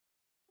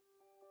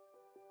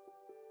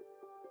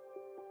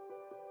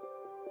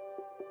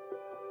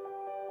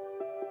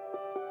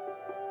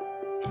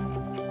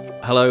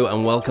Hello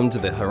and welcome to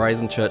the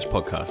Horizon Church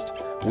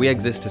podcast. We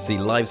exist to see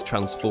lives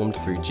transformed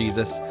through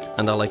Jesus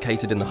and are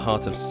located in the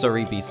heart of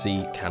Surrey,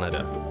 BC, Canada.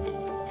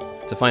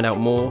 To find out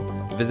more,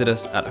 visit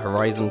us at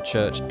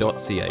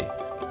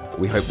horizonchurch.ca.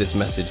 We hope this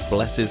message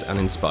blesses and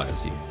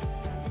inspires you.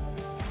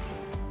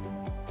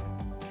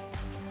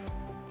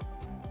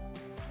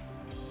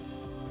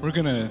 We're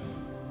going to,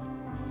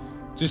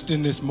 just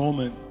in this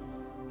moment,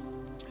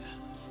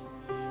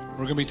 we're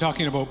going to be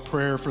talking about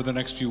prayer for the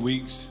next few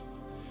weeks.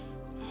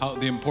 How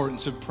the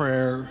importance of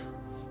prayer,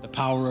 the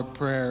power of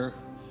prayer,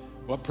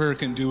 what prayer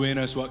can do in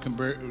us, what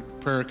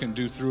prayer can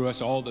do through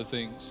us, all the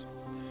things.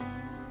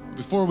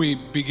 Before we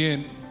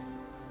begin,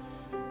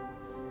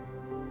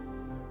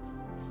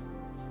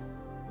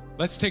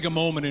 let's take a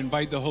moment and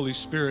invite the Holy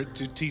Spirit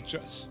to teach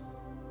us.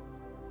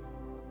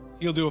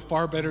 He'll do a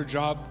far better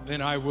job than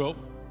I will.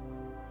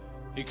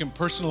 He can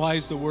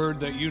personalize the word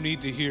that you need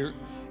to hear.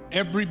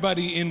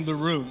 Everybody in the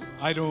room,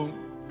 I don't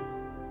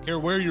care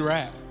where you're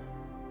at,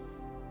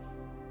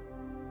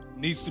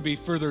 needs to be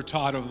further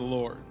taught of the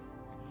Lord,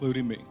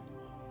 including me.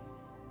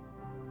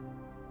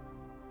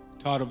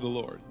 Taught of the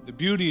Lord. The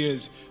beauty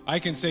is I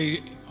can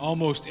say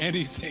almost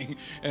anything,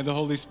 and the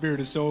Holy Spirit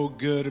is so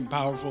good and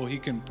powerful, He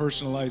can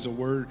personalize a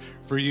word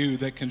for you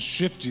that can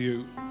shift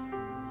you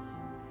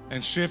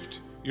and shift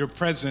your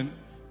present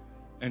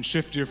and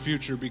shift your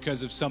future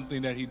because of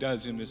something that He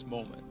does in this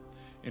moment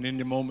and in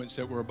the moments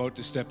that we're about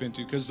to step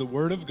into. Because the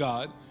Word of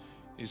God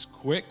is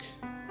quick,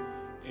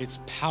 it's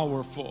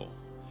powerful,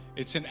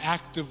 it's an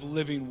active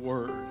living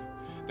word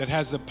that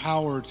has the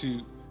power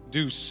to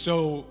do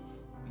so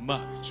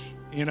much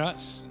in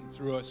us and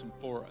through us and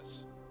for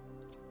us.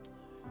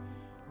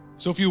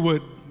 So if you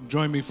would,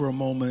 join me for a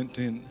moment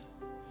and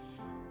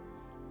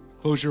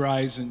close your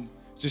eyes and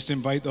just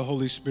invite the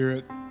Holy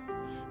Spirit.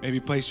 Maybe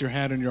place your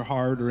hand on your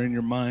heart or in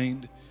your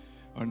mind.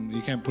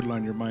 You can't put it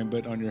on your mind,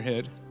 but on your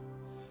head.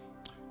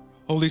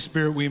 Holy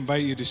Spirit, we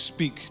invite you to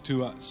speak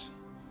to us.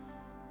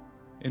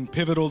 In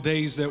pivotal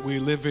days that we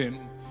live in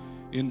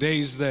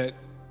days that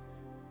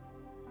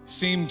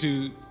seem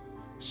to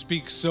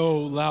speak so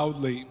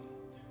loudly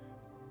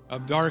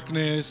of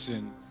darkness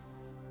and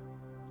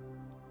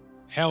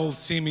hell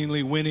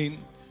seemingly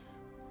winning,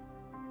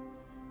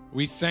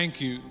 we thank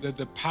you that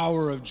the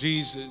power of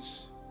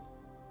Jesus,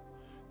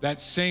 that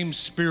same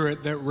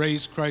Spirit that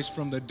raised Christ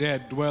from the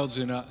dead, dwells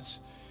in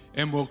us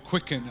and will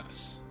quicken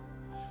us.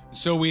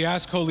 So we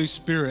ask, Holy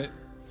Spirit,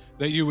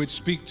 that you would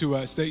speak to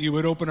us, that you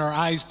would open our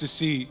eyes to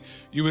see,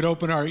 you would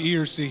open our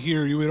ears to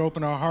hear, you would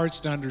open our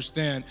hearts to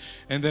understand,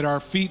 and that our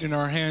feet and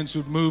our hands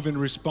would move in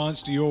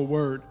response to your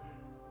word.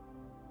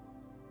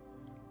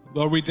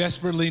 Lord, we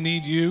desperately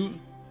need you.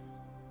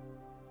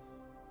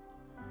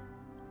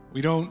 We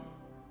don't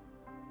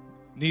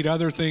need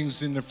other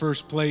things in the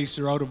first place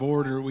or out of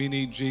order. We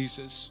need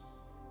Jesus.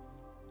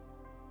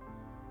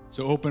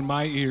 So open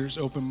my ears,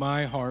 open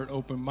my heart,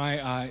 open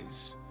my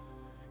eyes,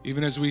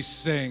 even as we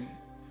sing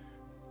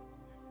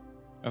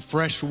a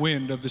fresh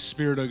wind of the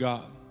Spirit of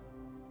God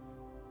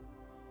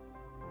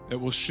that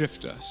will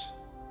shift us,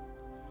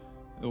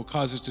 that will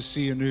cause us to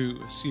see anew,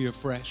 see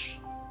afresh.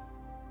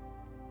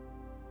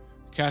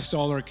 Cast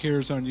all our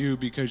cares on you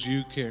because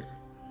you care.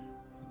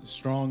 In the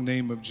strong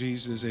name of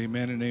Jesus,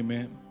 amen and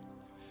amen.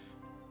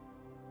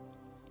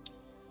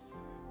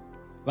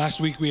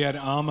 Last week we had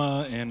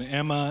Amma and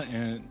Emma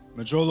and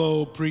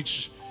Majolo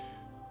preach,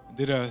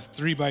 did a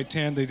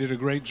 3x10. They did a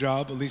great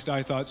job, at least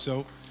I thought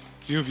so.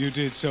 A few of you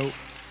did. So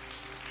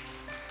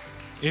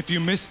if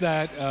you missed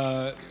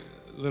that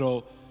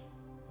little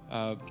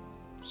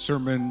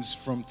sermons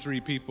from three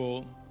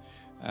people,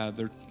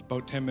 they're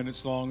about 10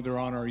 minutes long. They're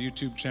on our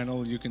YouTube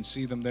channel. You can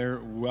see them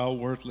there. Well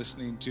worth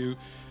listening to.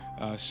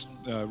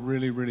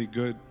 Really, really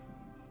good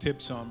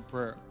tips on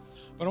prayer.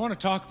 But I want to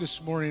talk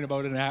this morning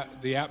about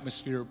the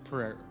atmosphere of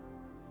prayer.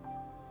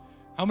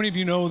 How many of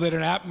you know that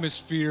an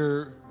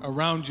atmosphere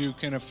around you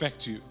can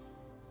affect you?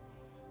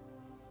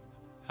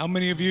 How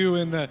many of you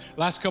in the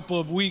last couple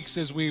of weeks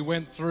as we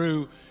went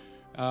through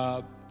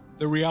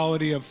the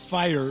reality of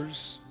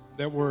fires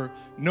that were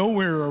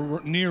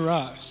nowhere near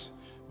us,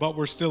 but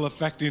were still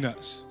affecting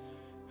us?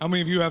 How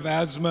many of you have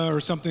asthma or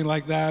something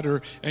like that,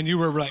 and you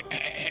were like,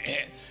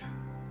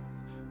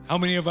 How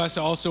many of us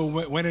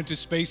also went into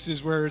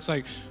spaces where it's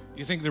like,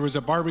 you think there was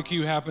a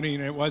barbecue happening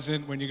and it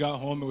wasn't? When you got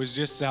home, it was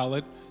just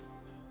salad.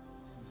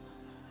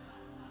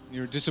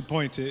 You're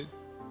disappointed.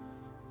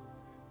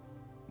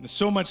 There's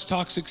so much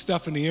toxic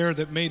stuff in the air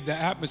that made the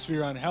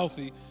atmosphere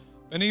unhealthy.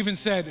 And even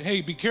said,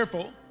 hey, be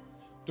careful.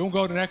 Don't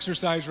go out and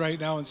exercise right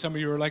now. And some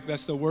of you are like,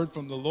 that's the word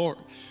from the Lord.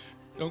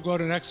 Don't go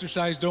out and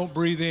exercise. Don't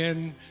breathe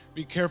in.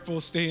 Be careful.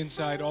 Stay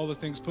inside. All the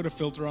things. Put a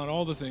filter on.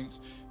 All the things.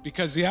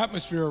 Because the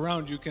atmosphere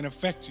around you can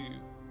affect you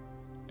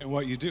and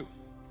what you do.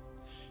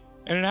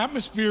 And an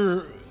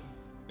atmosphere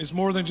is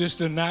more than just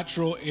a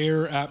natural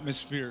air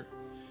atmosphere.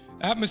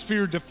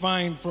 Atmosphere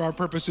defined for our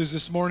purposes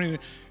this morning,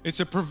 it's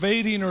a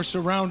pervading or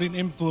surrounding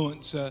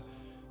influence.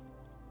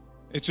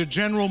 It's a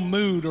general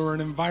mood or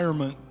an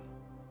environment.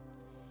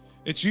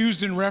 It's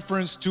used in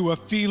reference to a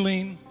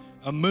feeling,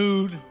 a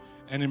mood,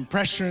 an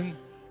impression,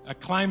 a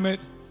climate,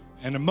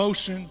 an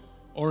emotion,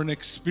 or an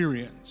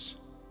experience.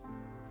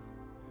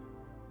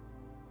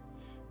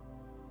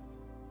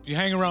 If you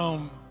hang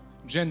around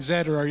Gen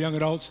Z or our young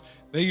adults,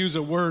 they use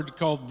a word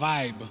called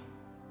vibe.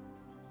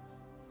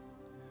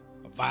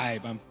 A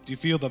vibe. Do you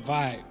feel the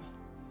vibe?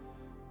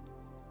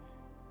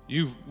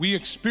 We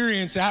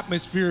experience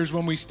atmospheres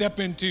when we step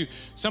into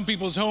some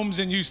people's homes,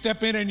 and you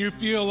step in and you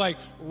feel like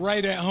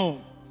right at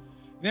home.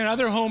 Then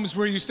other homes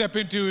where you step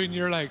into and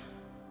you're like,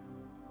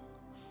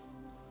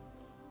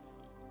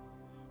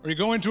 or you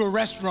go into a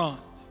restaurant,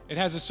 it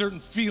has a certain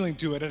feeling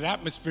to it, an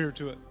atmosphere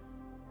to it.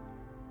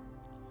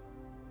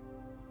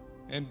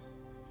 And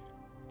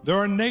there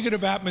are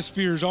negative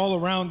atmospheres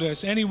all around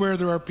us. Anywhere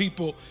there are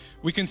people,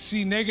 we can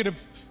see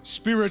negative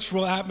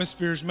spiritual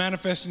atmospheres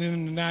manifesting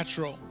in the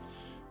natural.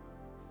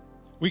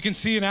 We can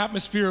see an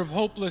atmosphere of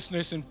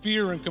hopelessness and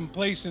fear and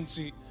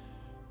complacency.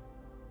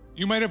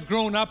 You might have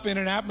grown up in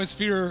an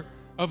atmosphere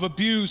of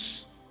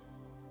abuse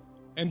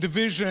and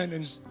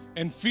division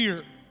and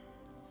fear.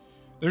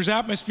 There's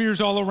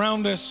atmospheres all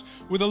around us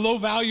with a low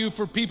value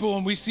for people,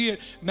 and we see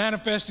it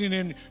manifesting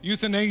in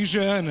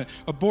euthanasia and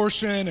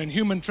abortion and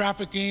human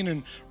trafficking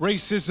and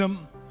racism.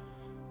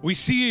 We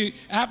see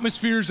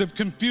atmospheres of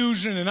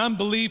confusion and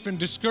unbelief and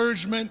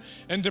discouragement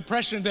and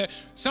depression that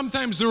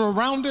sometimes they're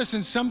around us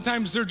and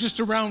sometimes they're just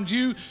around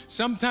you.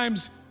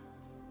 Sometimes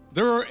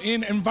they're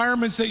in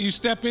environments that you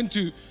step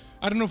into.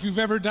 I don't know if you've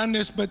ever done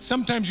this, but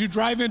sometimes you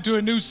drive into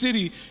a new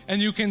city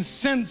and you can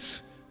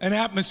sense an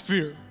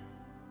atmosphere.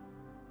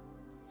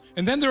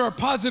 And then there are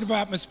positive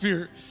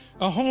atmosphere,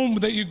 a home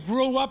that you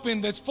grow up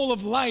in that's full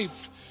of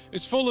life,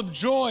 it's full of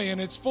joy, and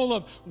it's full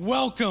of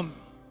welcome.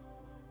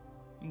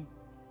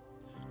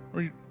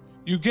 Or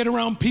you get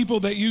around people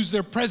that use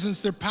their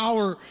presence, their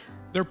power,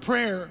 their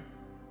prayer,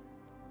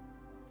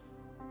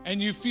 and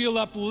you feel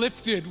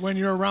uplifted when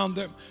you're around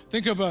them.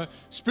 Think of a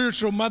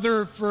spiritual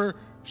mother for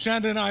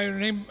Shanda and I, her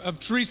name of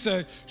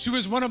Teresa. She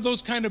was one of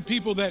those kind of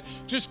people that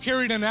just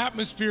carried an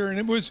atmosphere, and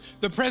it was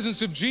the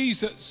presence of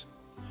Jesus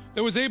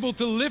that was able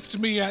to lift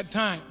me at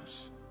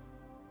times.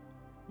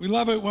 We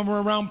love it when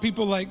we're around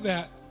people like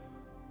that.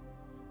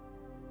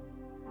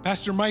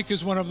 Pastor Mike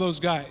is one of those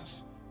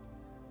guys.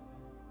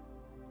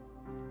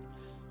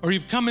 Or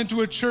you've come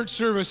into a church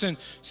service and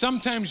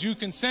sometimes you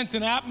can sense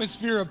an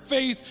atmosphere of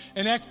faith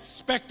and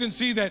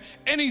expectancy that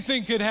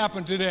anything could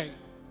happen today.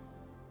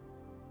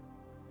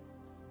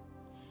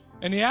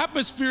 And the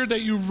atmosphere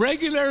that you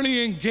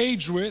regularly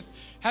engage with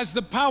has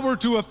the power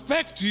to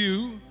affect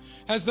you,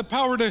 has the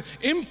power to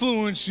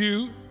influence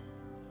you.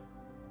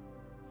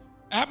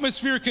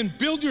 Atmosphere can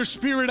build your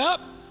spirit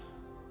up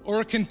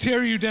or it can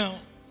tear you down.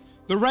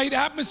 The right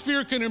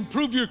atmosphere can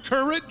improve your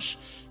courage,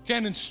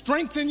 can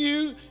strengthen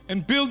you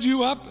and build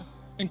you up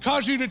and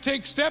cause you to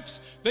take steps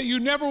that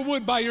you never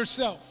would by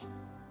yourself.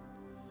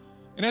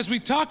 And as we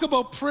talk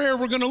about prayer,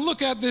 we're going to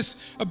look at this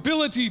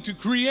ability to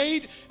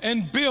create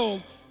and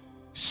build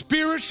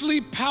spiritually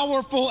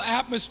powerful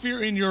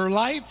atmosphere in your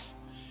life,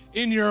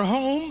 in your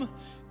home,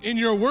 in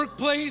your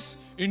workplace,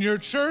 in your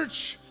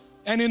church,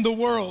 and in the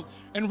world.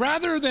 And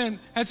rather than,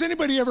 has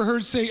anybody ever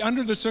heard say,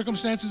 under the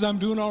circumstances, I'm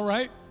doing all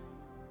right?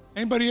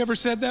 Anybody ever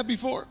said that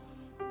before?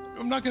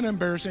 I'm not going to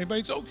embarrass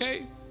anybody. It's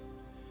okay.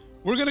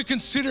 We're going to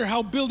consider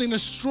how building a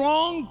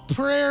strong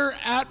prayer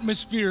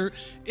atmosphere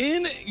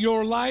in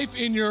your life,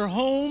 in your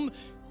home,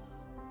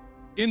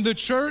 in the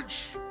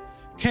church,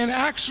 can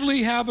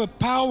actually have a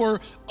power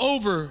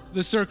over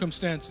the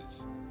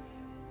circumstances.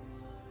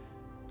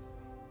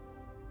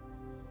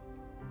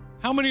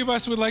 How many of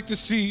us would like to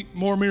see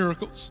more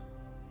miracles?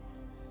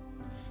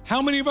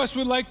 How many of us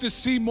would like to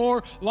see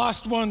more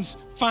lost ones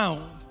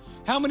found?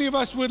 How many of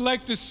us would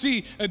like to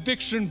see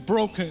addiction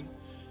broken?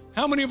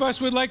 How many of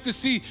us would like to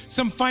see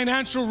some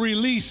financial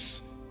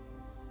release?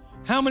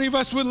 How many of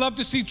us would love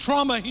to see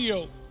trauma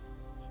healed,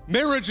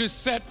 marriages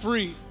set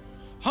free,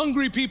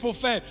 hungry people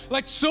fed,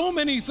 like so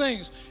many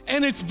things?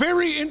 And it's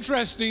very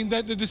interesting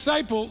that the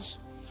disciples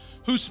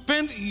who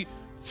spent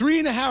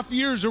 3.5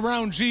 years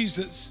around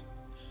Jesus,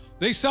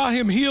 they saw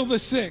him heal the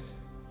sick.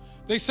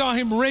 They saw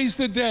him raise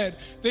the dead.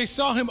 They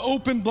saw him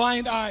open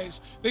blind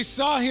eyes. They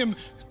saw him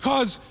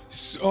cause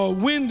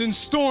wind and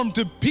storm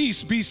to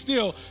peace, be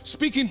still,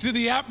 speaking to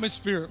the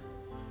atmosphere.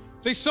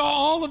 They saw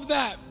all of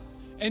that.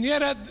 And yet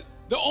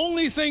the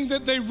only thing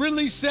that they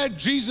really said,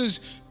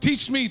 Jesus,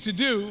 teach me to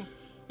do,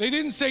 they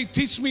didn't say,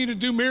 teach me to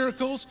do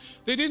miracles.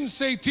 They didn't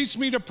say, teach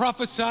me to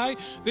prophesy.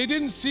 They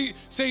didn't say,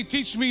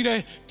 teach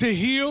me to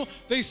heal.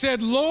 They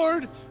said,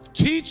 Lord,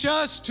 teach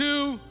us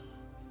to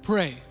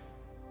pray.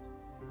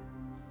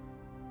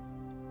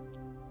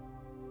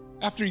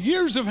 After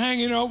years of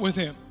hanging out with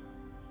him,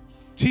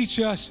 teach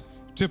us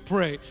to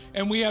pray.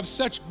 And we have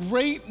such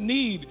great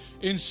need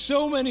in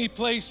so many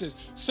places,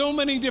 so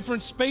many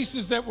different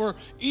spaces that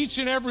each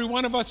and every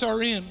one of us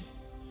are in.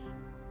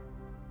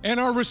 And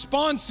our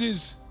response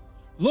is,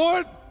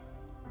 Lord,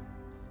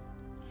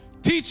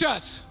 teach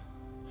us,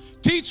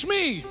 teach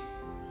me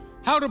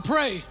how to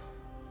pray.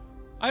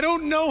 I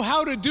don't know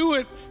how to do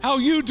it, how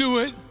you do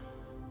it.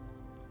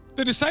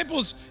 The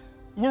disciples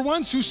were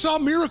ones who saw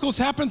miracles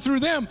happen through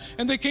them,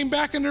 and they came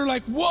back and they're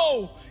like,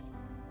 whoa,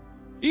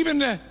 even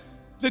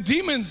the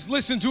demons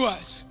listen to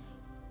us.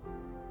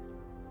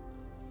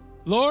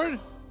 Lord,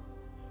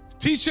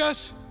 teach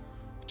us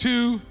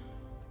to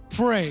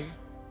pray.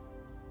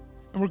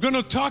 And we're going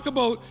to talk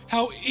about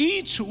how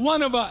each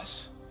one of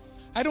us,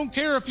 I don't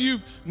care if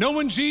you've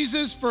known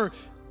Jesus for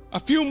a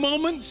few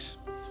moments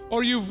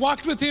or you've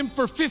walked with him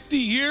for 50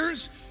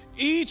 years,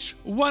 each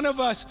one of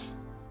us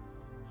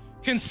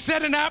can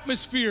set an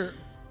atmosphere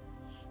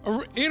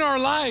in our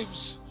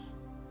lives,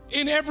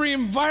 in every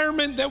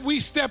environment that we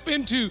step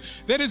into,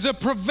 that is a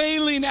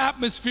prevailing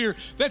atmosphere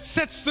that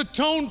sets the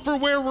tone for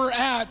where we're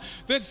at,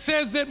 that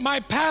says that my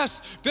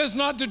past does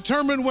not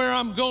determine where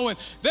I'm going,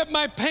 that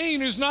my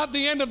pain is not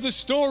the end of the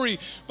story,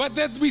 but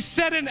that we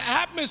set an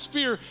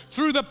atmosphere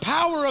through the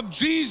power of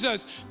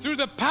Jesus, through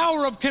the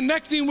power of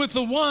connecting with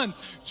the one,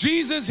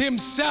 Jesus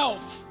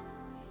himself.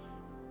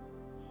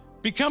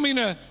 Becoming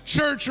a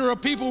church or a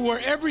people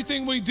where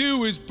everything we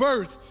do is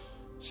birthed,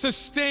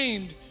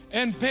 sustained,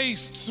 and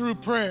paced through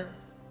prayer.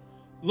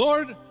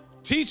 Lord,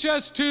 teach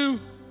us to.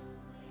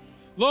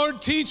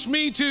 Lord, teach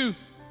me to.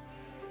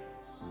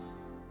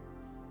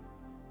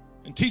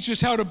 And teach us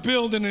how to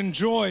build and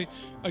enjoy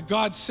a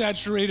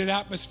God-saturated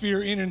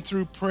atmosphere in and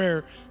through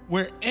prayer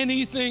where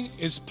anything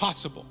is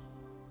possible.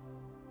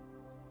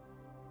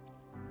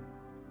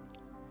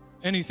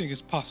 Anything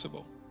is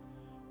possible.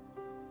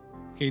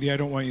 Katie, I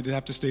don't want you to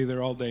have to stay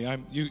there all day.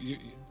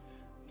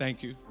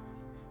 Thank you.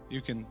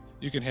 You can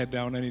head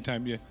down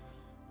anytime you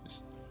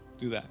just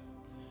do that.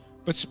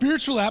 But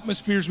spiritual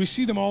atmospheres, we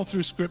see them all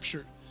through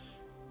Scripture.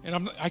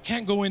 And I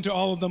can't go into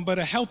all of them, but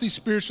a healthy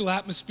spiritual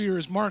atmosphere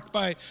is marked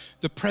by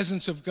the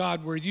presence of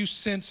God, where you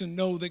sense and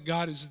know that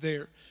God is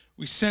there.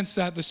 We sense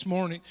that this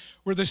morning,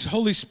 where the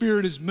Holy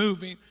Spirit is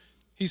moving.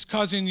 He's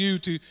causing you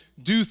to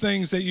do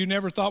things that you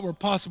never thought were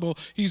possible.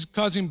 He's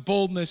causing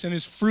boldness and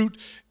his fruit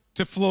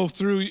to flow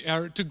through,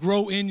 or to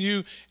grow in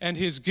you, and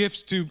his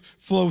gifts to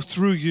flow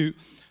through you.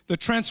 The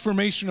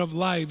transformation of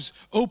lives,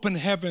 open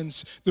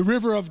heavens, the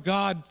river of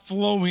God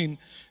flowing.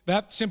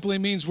 That simply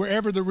means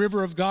wherever the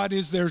river of God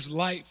is, there's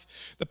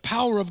life. The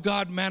power of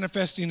God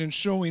manifesting and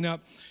showing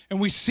up. And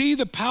we see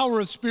the power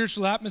of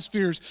spiritual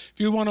atmospheres. If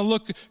you want to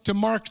look to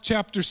Mark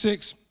chapter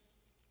 6, it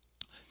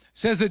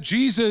says that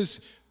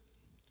Jesus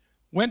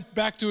went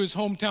back to his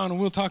hometown, and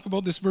we'll talk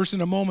about this verse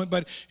in a moment,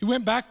 but he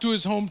went back to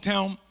his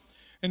hometown,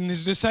 and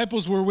his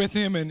disciples were with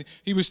him, and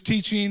he was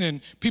teaching,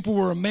 and people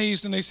were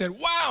amazed, and they said,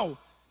 wow,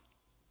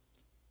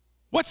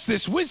 what's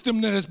this wisdom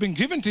that has been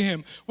given to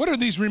him? What are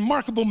these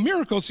remarkable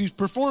miracles he's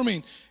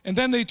performing? And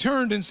then they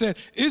turned and said,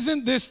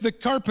 isn't this the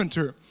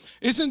carpenter?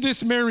 Isn't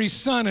this Mary's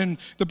son and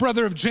the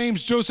brother of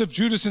James, Joseph,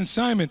 Judas, and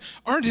Simon?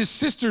 Aren't his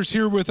sisters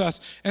here with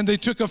us? And they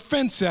took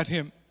offense at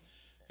him.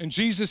 And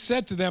Jesus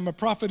said to them, a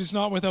prophet is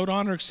not without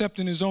honor except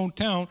in his own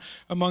town,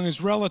 among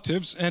his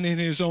relatives, and in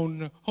his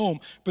own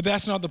home. But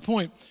that's not the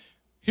point.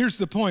 Here's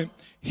the point.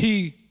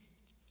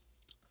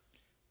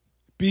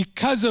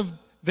 Because of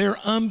their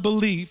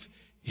unbelief,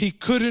 he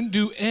couldn't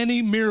do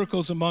any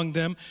miracles among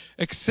them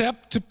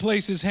except to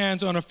place his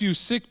hands on a few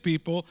sick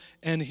people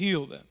and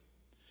heal them.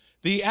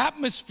 The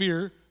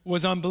atmosphere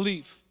was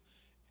unbelief.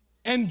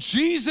 And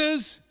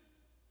Jesus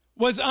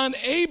was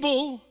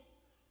unable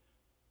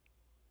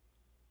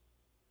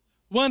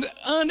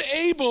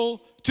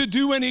to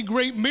do any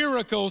great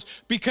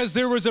miracles because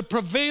there was a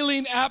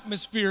prevailing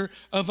atmosphere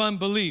of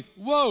unbelief.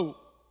 Whoa.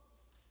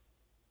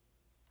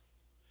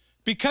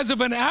 Because of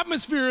an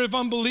atmosphere of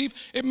unbelief,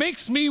 it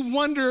makes me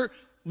wonder,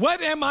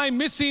 what am I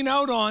missing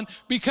out on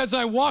because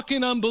I walk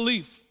in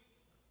unbelief?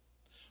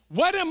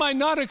 What am I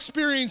not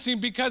experiencing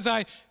because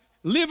I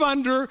live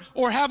under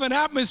or have an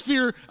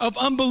atmosphere of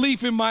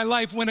unbelief in my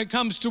life when it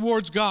comes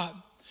towards God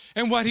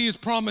and what he has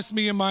promised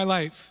me in my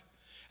life?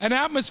 An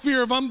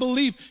atmosphere of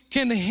unbelief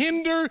can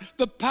hinder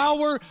the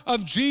power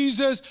of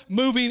Jesus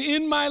moving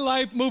in my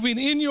life, moving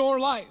in your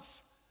life.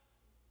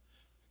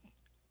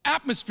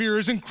 Atmosphere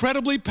is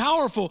incredibly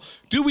powerful.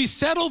 Do we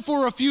settle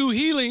for a few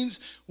healings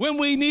when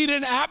we need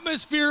an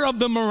atmosphere of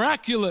the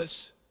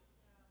miraculous?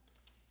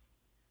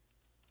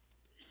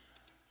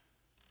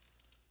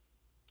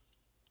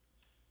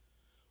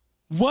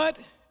 What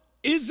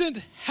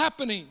isn't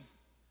happening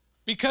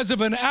because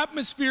of an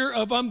atmosphere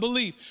of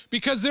unbelief?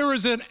 Because there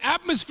is an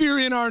atmosphere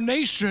in our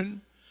nation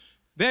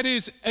that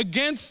is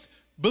against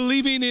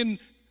believing in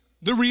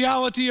the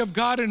reality of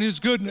God and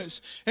his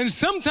goodness. And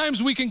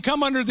sometimes we can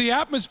come under the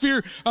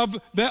atmosphere of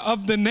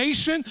the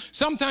nation.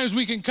 Sometimes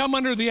we can come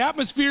under the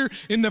atmosphere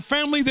in the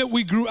family that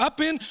we grew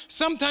up in.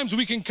 Sometimes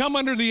we can come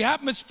under the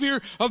atmosphere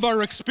of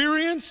our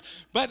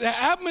experience. But the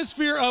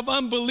atmosphere of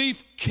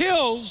unbelief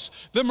kills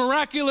the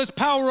miraculous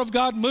power of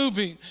God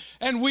moving.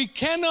 And we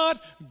cannot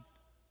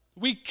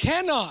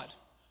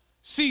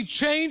see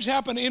change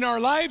happen in our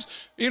lives,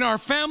 in our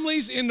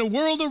families, in the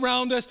world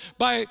around us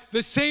by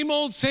the same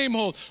old, same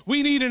old.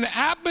 We need an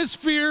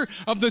atmosphere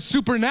of the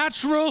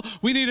supernatural.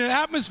 We need an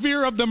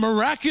atmosphere of the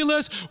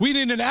miraculous. We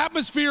need an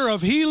atmosphere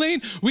of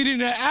healing. We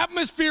need an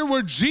atmosphere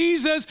where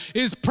Jesus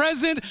is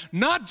present,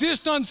 not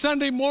just on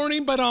Sunday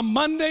morning, but on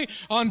Monday,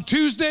 on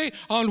Tuesday,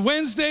 on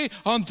Wednesday,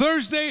 on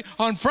Thursday,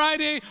 on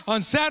Friday,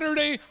 on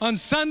Saturday, on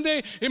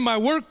Sunday, in my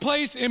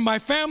workplace, in my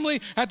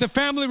family, at the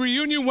family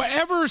reunion,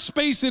 whatever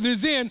space it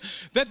is in,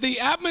 that the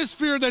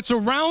atmosphere that's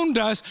around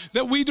us,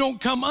 that we don't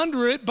come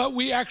under it, but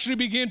we actually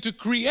begin to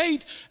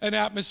create an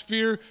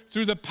atmosphere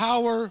through the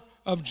power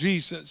of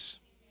Jesus.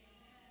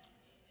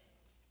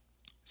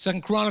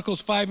 2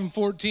 Chronicles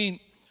 5:14,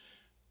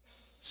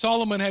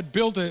 Solomon had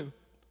built a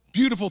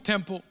beautiful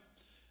temple,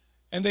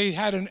 and they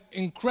had an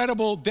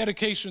incredible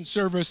dedication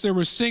service. There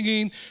was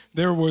singing,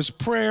 there was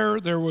prayer,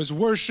 there was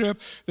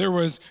worship, there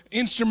was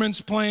instruments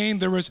playing,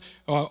 there was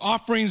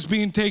offerings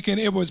being taken.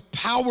 It was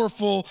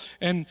powerful.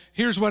 And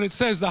here's what it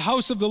says: the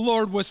house of the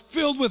Lord was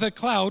filled with a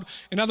cloud.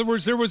 In other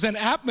words, there was an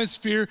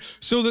atmosphere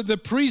so that the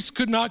priests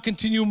could not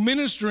continue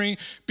ministering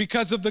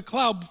because of the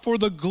cloud. For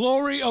the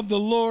glory of the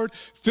Lord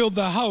filled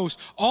the house.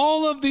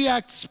 All of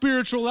the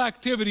spiritual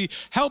activity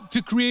helped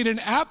to create an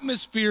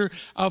atmosphere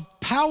of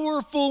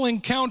powerful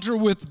encounter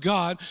with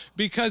God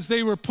because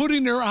they were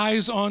putting their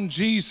eyes on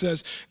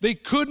Jesus. They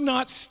could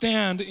not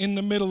stand in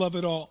the middle of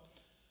it all.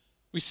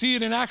 We see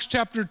it in Acts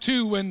chapter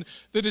 2 when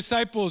the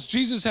disciples,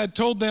 Jesus had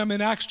told them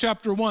in Acts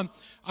chapter 1,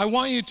 I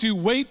want you to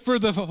wait for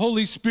the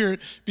Holy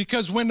Spirit,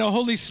 because when the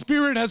Holy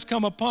Spirit has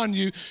come upon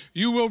you,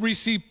 you will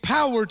receive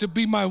power to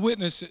be my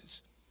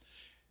witnesses.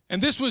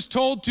 And this was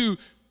told to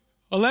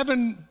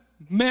 11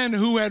 men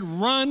who had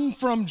run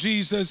from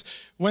Jesus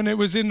when it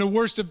was in the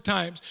worst of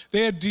times.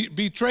 They had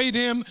betrayed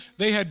him,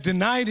 they had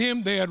denied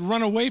him, they had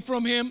run away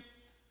from him.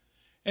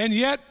 And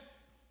yet,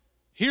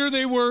 here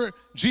they were,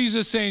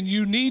 Jesus saying,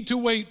 you need to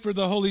wait for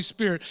the Holy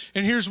Spirit.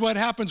 And here's what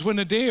happens. When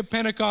the day of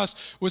Pentecost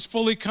was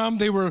fully come,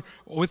 they were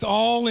with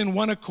all in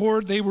one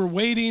accord. They were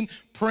waiting,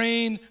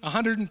 praying,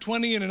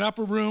 120 in an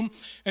upper room.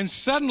 And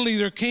suddenly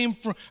there came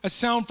a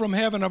sound from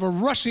heaven of a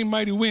rushing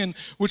mighty wind,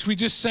 which we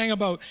just sang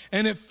about.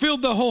 And it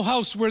filled the whole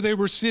house where they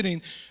were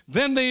sitting.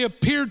 Then they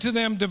appeared to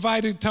them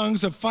divided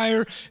tongues of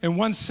fire, and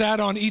one sat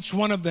on each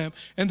one of them.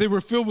 And they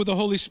were filled with the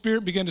Holy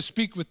Spirit, began to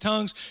speak with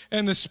tongues,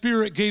 and the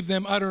Spirit gave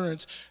them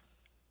utterance.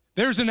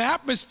 There's an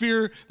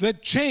atmosphere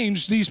that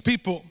changed these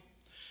people.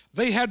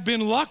 They had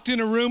been locked in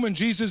a room, and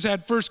Jesus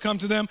had first come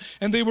to them,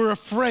 and they were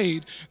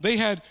afraid. They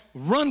had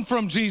run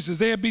from Jesus.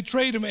 They had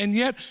betrayed him, and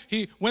yet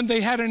when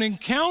they had an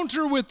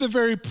encounter with the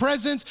very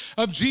presence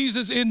of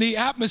Jesus in the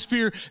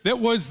atmosphere that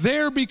was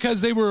there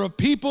because they were a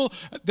people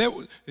that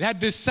had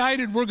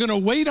decided, we're going to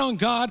wait on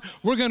God,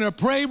 we're going to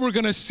pray, we're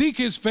going to seek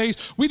his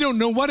face. We don't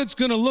know what it's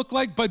going to look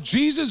like, but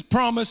Jesus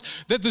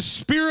promised that the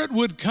Spirit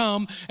would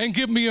come and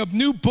give me a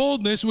new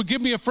boldness, would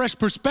give me a fresh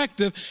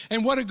perspective.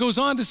 And what it goes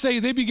on to say,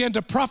 they began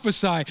to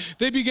prophesy.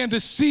 They began to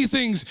see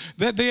things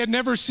that they had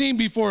never seen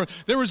before.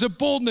 There was a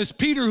boldness.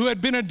 Peter, who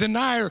had been a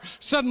denier,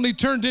 suddenly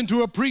turned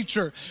into a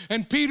preacher.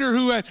 And Peter,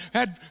 who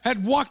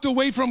had walked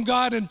away from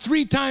God and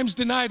 3 times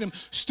denied him,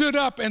 stood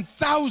up, and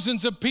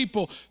thousands of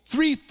people,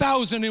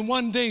 3,000 in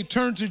one day,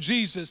 turned to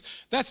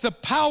Jesus. That's the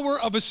power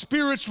of a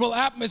spiritual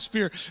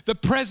atmosphere, the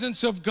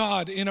presence of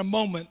God in a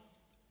moment.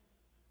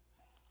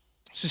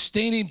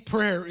 Sustaining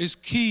prayer is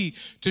key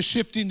to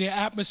shifting the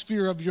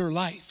atmosphere of your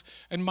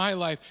life and my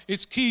life.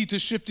 It's key to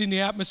shifting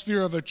the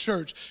atmosphere of a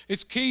church.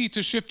 It's key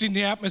to shifting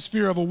the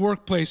atmosphere of a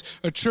workplace,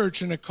 a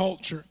church, and a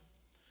culture.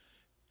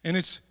 And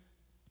it's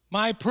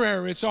my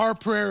prayer, it's our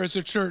prayer as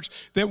a church,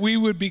 that we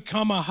would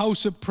become a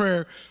house of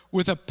prayer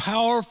with a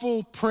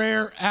powerful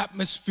prayer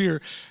atmosphere,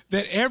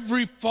 that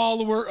every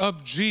follower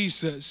of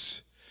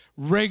Jesus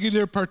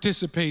regularly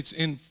participates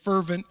in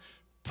fervent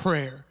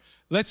prayer.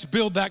 Let's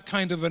build that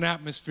kind of an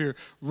atmosphere,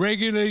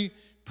 regularly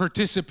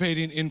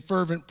participating in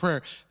fervent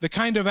prayer, the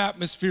kind of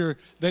atmosphere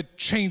that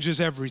changes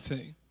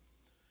everything.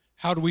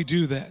 How do we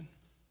do that?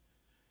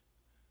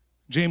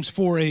 James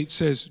 4:8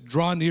 says,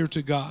 draw near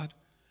to God,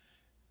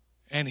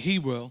 and he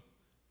will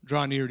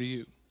draw near to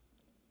you.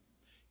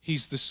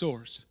 He's the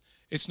source.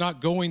 It's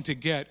not going to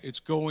get,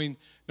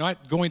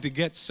 not going to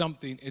get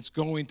something, it's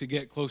going to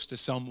get close to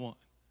someone.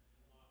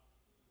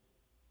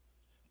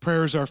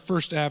 Prayer is our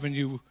first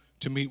avenue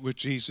to meet with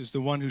Jesus, the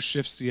one who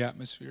shifts the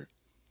atmosphere.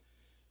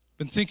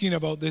 Been thinking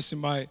about this in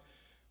my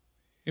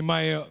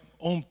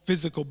own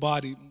physical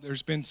body.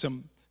 There's been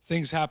some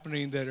things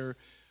happening that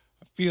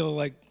I feel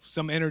like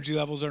some energy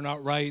levels are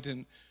not right,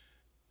 and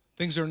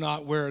things are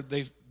not where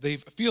they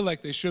feel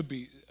like they should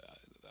be.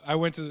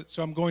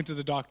 So I'm going to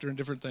the doctor and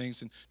different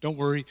things, and don't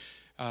worry,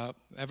 I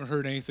haven't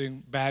heard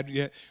anything bad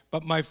yet.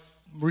 But my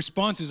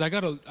response is I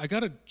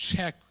gotta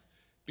check,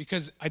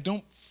 because I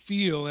don't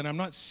feel and I'm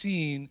not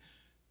seeing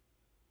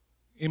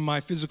in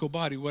my physical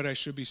body what I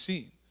should be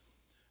seeing.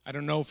 I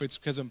don't know if it's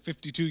because I'm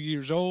 52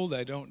 years old.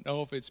 I don't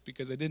know if it's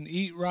because I didn't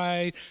eat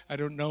right. I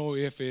don't know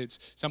if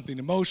it's something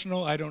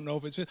emotional. I don't know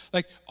if it's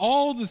like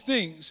all the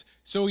things.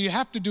 So you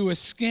have to do a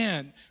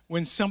scan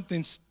when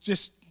something's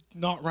just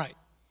not right.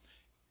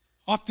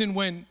 Often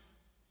when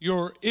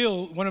you're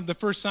ill, one of the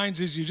first signs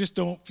is you just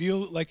don't feel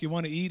like you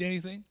want to eat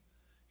anything.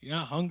 You're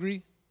not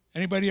hungry.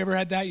 Anybody ever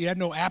had that? You had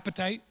no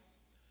appetite?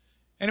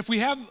 And if we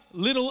have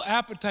little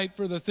appetite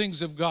for the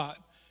things of God,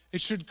 it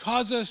should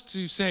cause us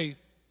to say,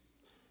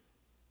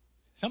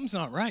 something's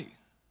not right.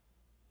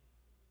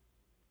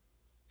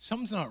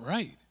 Something's not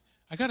right.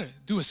 I got to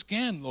do a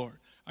scan, Lord.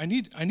 I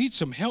need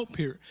some help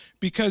here.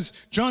 Because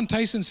John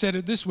Tyson said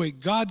it this way,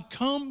 God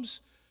comes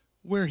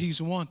where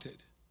he's wanted.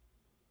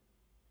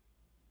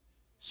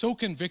 So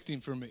convicting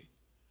for me.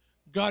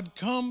 God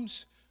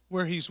comes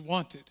where he's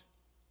wanted.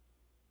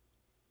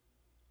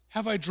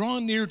 Have I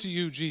drawn near to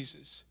you,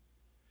 Jesus?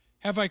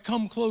 Have I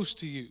come close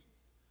to you?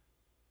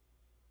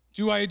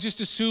 Do I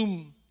just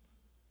assume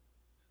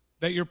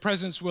that your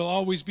presence will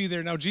always be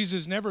there? Now,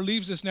 Jesus never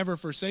leaves us, never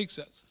forsakes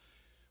us.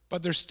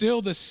 But there's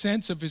still the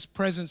sense of his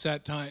presence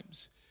at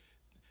times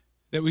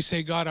that we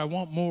say, God, I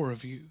want more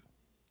of you.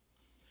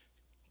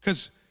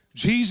 Because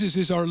Jesus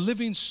is our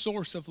living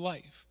source of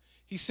life.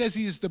 He says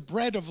he is the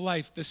bread of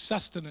life, the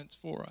sustenance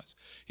for us.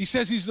 He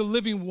says he's the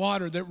living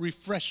water that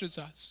refreshes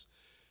us.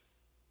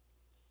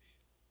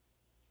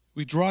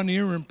 We draw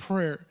near in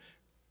prayer,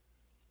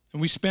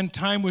 and we spend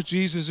time with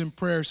Jesus in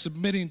prayer,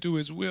 submitting to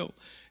his will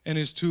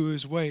and to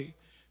his way.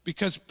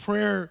 Because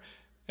prayer,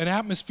 an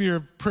atmosphere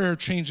of prayer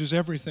changes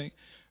everything.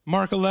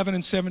 Mark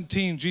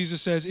 11:17,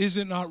 Jesus says, is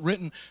it not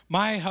written,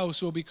 my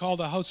house will be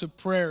called a house of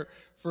prayer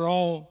for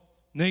all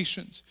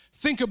nations?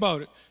 Think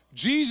about it.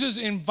 Jesus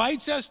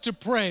invites us to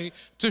pray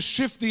to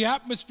shift the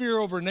atmosphere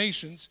over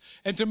nations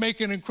and to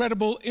make an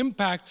incredible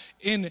impact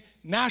in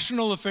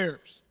national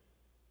affairs.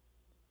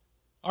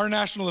 Our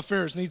national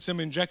affairs need some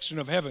injection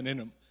of heaven in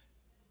them.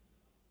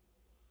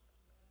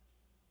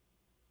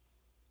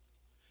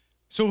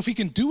 So if he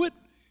can do it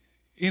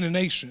in a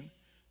nation,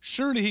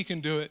 surely he can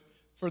do it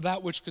for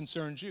that which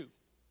concerns you.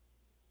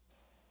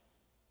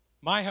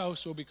 My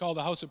house will be called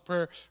a house of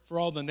prayer for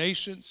all the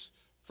nations,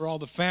 for all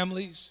the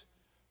families,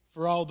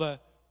 for all the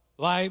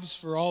lives,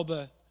 for all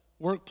the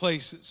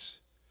workplaces.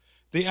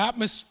 The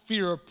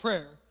atmosphere of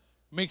prayer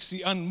makes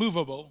the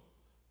unmovable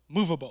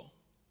movable.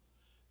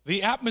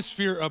 The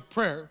atmosphere of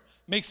prayer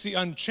makes the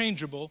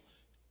unchangeable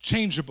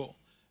changeable.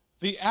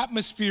 The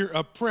atmosphere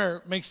of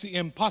prayer makes the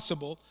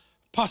impossible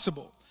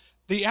possible.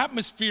 The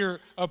atmosphere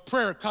of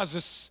prayer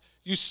causes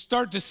you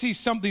start to see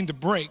something to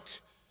break.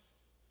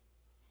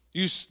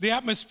 The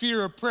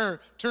atmosphere of prayer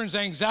turns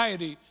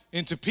anxiety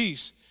into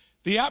peace.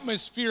 The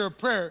atmosphere of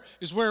prayer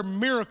is where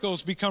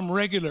miracles become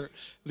regular.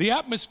 The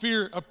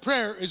atmosphere of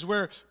prayer is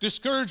where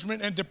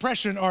discouragement and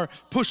depression are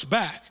pushed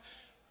back.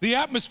 The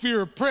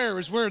atmosphere of prayer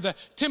is where the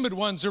timid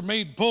ones are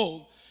made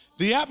bold.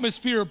 The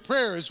atmosphere of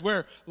prayer is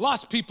where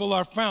lost people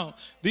are found.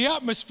 The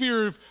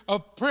atmosphere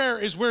of prayer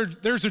is where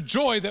there's a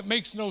joy that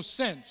makes no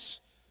sense.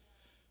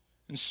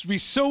 And we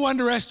so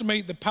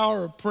underestimate the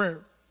power of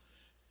prayer.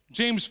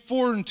 James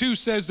 4:2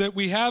 says that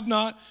we have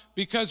not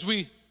because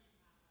we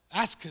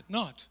ask it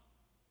not.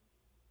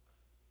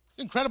 It's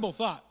an incredible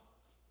thought.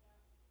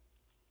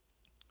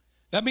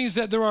 That means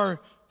that there are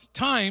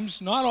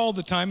times, not all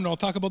the time, and I'll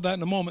talk about that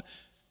in a moment,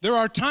 there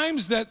are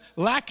times that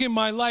lack in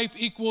my life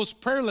equals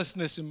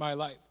prayerlessness in my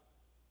life.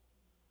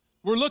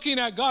 We're looking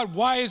at God,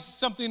 why is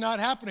something not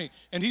happening?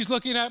 And he's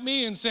looking at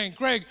me and saying,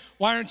 Craig,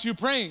 why aren't you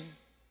praying?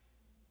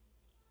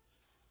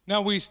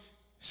 Now we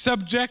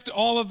subject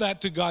all of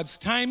that to God's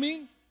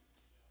timing,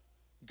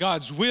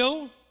 God's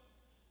will,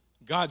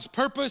 God's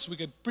purpose. We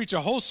could preach a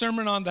whole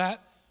sermon on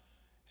that.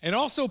 And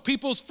also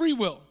people's free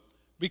will,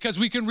 because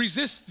we can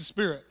resist the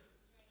Spirit.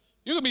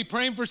 You can be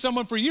praying for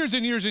someone for years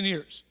and years and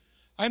years.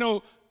 I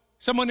know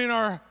someone in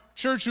our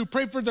church who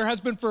prayed for their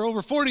husband for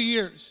over 40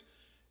 years.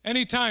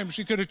 Anytime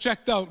she could have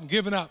checked out and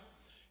given up.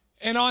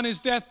 And on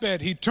his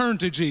deathbed, he turned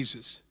to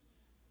Jesus.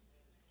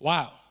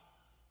 Wow.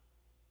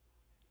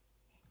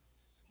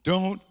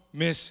 Don't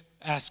miss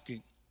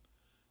asking.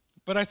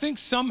 But I think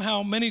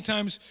somehow, many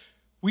times,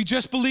 we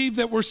just believe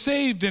that we're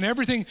saved and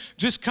everything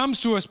just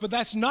comes to us, but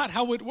that's not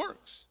how it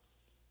works.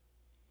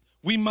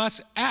 We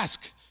must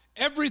ask.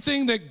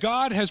 Everything that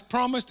God has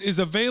promised is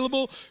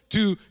available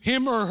to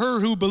him or her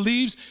who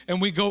believes,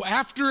 and we go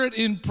after it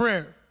in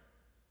prayer.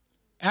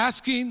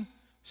 Asking,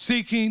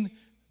 seeking,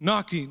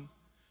 knocking.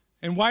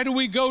 And why do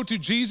we go to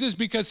Jesus?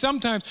 Because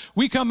sometimes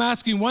we come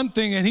asking one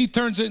thing and he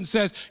turns it and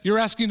says, you're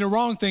asking the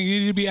wrong thing. You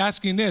need to be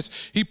asking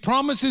this. He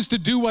promises to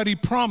do what he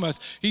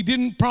promised. He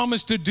didn't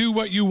promise to do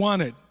what you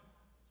wanted.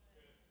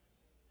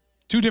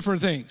 Two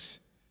different things.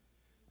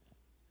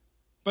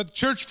 But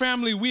church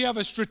family, we have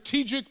a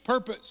strategic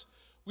purpose.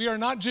 We are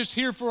not just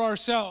here for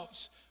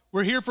ourselves.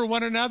 We're here for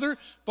one another,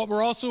 but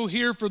we're also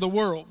here for the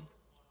world.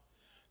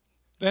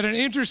 That an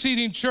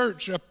interceding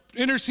church,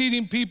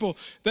 interceding people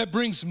that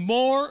brings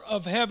more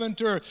of heaven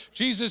to earth.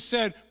 Jesus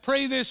said,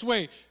 pray this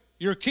way.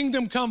 Your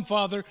kingdom come,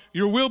 Father.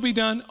 Your will be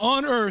done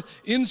on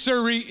earth, in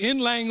Surrey, in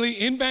Langley,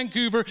 in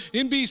Vancouver,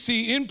 in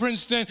BC, in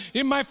Princeton,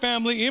 in my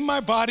family, in my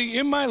body,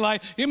 in my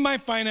life, in my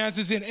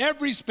finances, in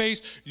every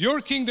space.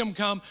 Your kingdom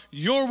come.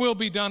 Your will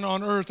be done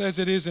on earth as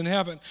it is in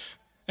heaven.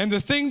 And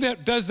the thing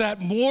that does that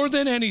more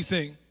than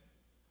anything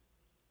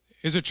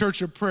is a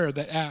church of prayer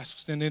that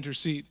asks and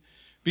intercedes.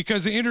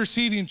 Because the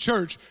interceding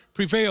church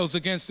prevails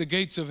against the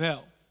gates of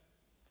hell.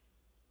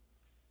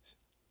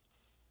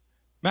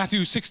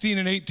 Matthew 16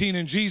 and 18,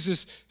 and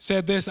Jesus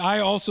said this, I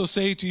also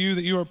say to you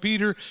that you are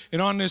Peter,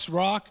 and on this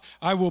rock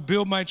I will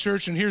build my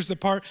church. And here's the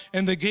part,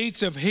 and the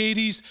gates of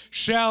Hades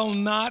shall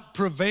not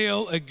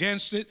prevail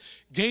against it.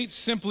 Gates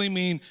simply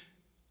mean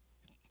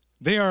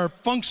they are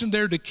functioned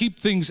there to keep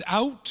things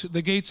out,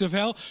 the gates of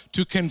hell,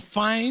 to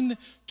confine,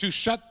 to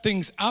shut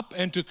things up,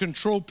 and to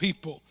control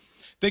people.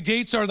 The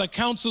gates are the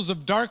counsels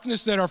of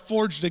darkness that are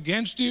forged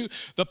against you,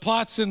 the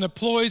plots and the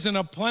ploys and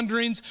the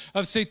plunderings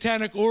of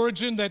satanic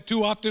origin that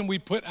too often we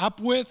put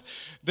up with,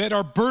 that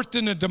are birthed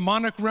in a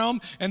demonic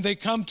realm, and they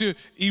come to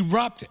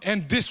erupt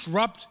and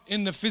disrupt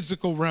in the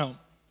physical realm.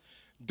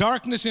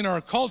 Darkness in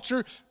our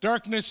culture,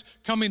 darkness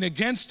coming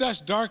against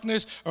us,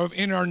 darkness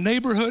in our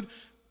neighborhood.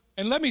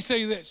 And let me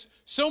say this,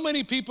 so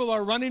many people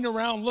are running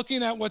around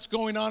looking at what's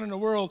going on in the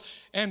world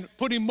and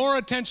putting more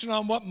attention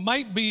on what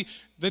might be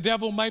the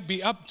devil might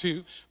be up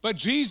to.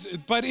 But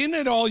in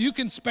it all, you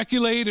can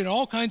speculate and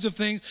all kinds of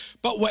things.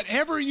 But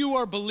whatever you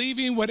are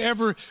believing,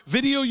 whatever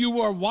video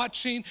you are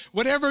watching,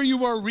 whatever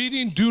you are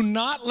reading, do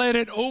not let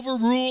it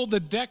overrule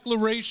the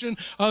declaration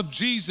of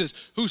Jesus,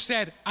 who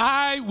said,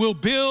 I will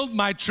build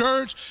my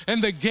church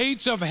and the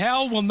gates of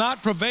hell will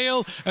not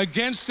prevail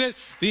against it.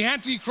 The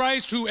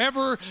Antichrist,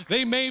 whoever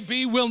they may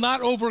be, will not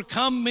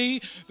overcome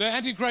me. The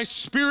Antichrist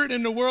spirit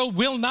in the world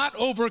will not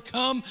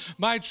overcome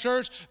my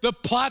church. The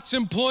plots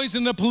and ploys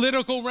in the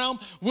political realm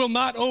will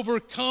not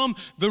overcome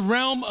the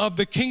realm of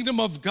the kingdom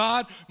of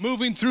God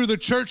moving through the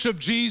church of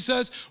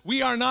Jesus.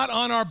 We are not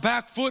on our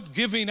back foot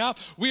giving up.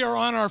 We are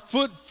on our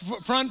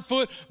front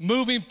foot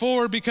moving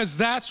forward, because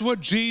that's what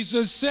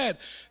Jesus said.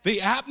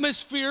 The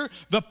atmosphere,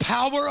 the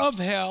power of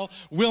hell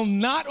will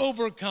not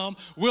overcome,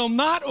 will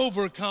not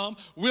overcome,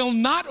 will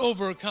not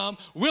overcome,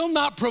 will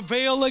not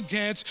prevail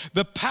against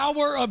the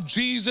power of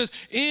Jesus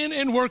in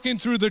and working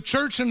through the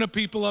church and the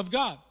people of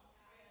God.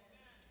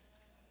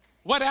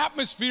 What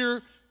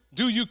atmosphere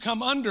do you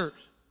come under?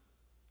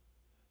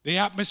 The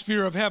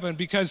atmosphere of heaven,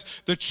 because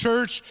the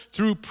church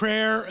through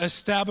prayer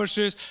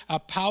establishes a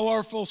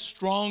powerful,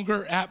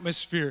 stronger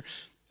atmosphere.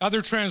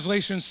 Other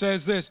translation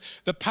says this,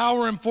 the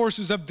power and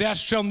forces of death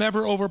shall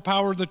never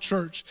overpower the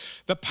church.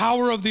 The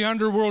power of the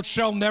underworld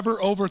shall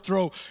never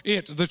overthrow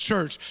it, the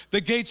church. The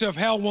gates of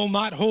hell will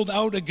not hold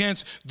out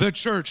against the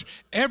church.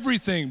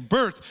 Everything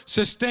birthed,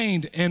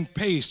 sustained, and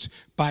paced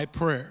by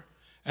prayer,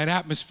 an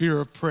atmosphere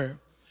of prayer.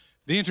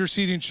 The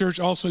interceding church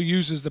also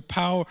uses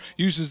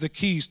the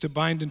keys to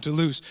bind and to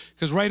loose.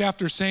 Because right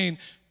after saying,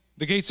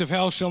 the gates of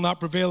hell shall not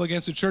prevail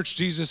against the church,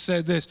 Jesus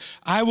said this,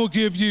 I will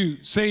give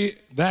you, say,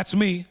 that's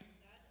me.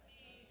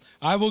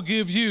 I will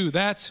give you,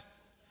 that's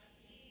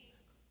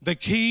the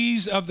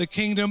keys of the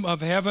kingdom of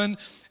heaven,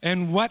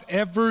 and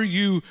whatever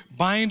you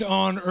bind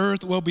on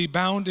earth will be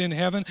bound in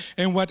heaven,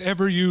 and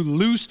whatever you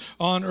loose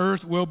on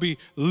earth will be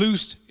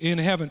loosed in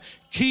heaven.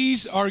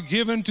 Keys are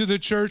given to the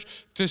church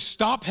to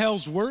stop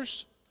hell's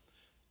worst.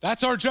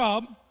 That's our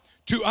job,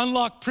 to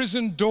unlock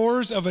prison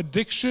doors of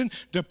addiction,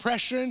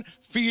 depression,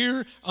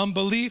 fear,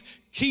 unbelief.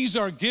 Keys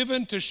are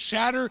given to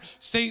shatter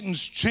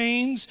Satan's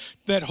chains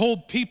that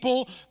hold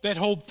people, that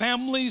hold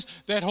families,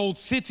 that hold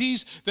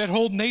cities, that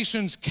hold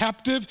nations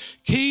captive.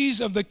 Keys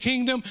of the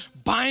kingdom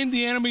bind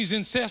the enemy's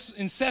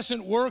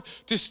incessant work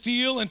to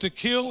steal and to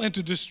kill and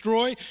to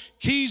destroy.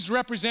 Keys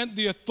represent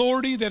the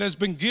authority that has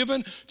been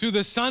given to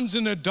the sons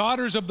and the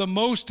daughters of the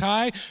Most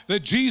High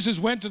that Jesus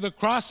went to the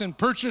cross and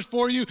purchased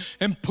for you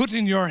and put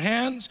in your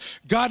hands.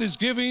 God is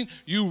giving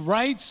you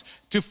rights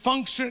to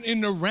function in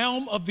the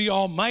realm of the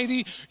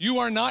Almighty. You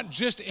are not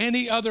just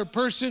any other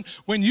person.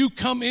 When you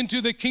come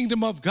into the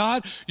kingdom of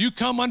God, you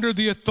come under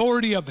the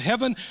authority of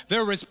heaven.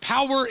 There is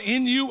power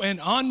in you and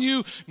on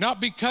you,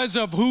 not because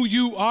of who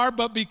you are,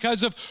 but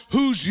because of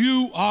whose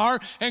you are.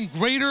 And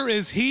greater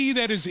is He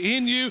that is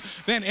in you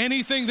than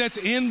anything that's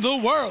in the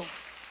world.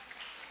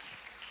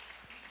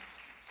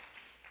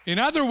 In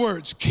other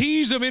words,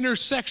 keys of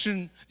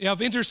intercession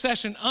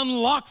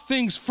unlock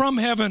things from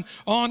heaven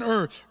on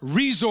earth,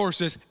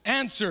 resources,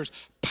 answers,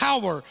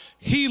 power,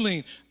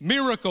 healing,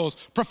 miracles,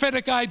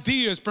 prophetic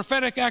ideas,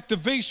 prophetic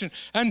activation,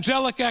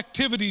 angelic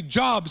activity,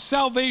 jobs,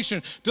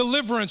 salvation,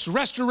 deliverance,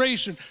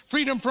 restoration,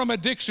 freedom from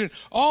addiction,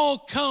 all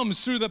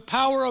comes through the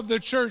power of the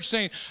church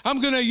saying,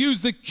 I'm going to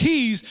use the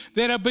keys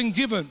that have been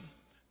given.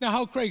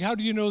 Now, Craig, how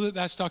do you know that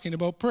that's talking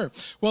about prayer?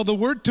 Well, the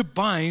word to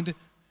bind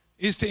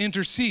is to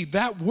intercede.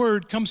 That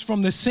word comes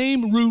from the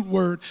same root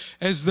word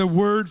as the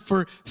word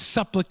for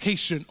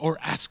supplication or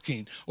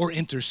asking or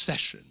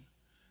intercession.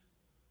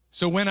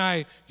 So when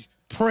I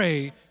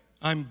pray,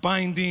 I'm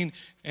binding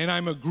and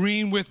I'm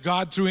agreeing with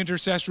God through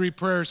intercessory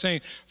prayer,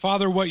 saying,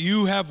 Father, what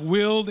you have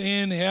willed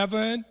in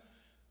heaven,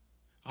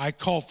 I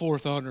call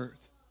forth on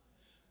earth.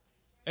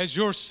 As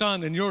your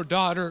son and your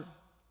daughter,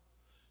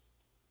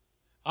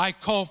 I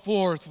call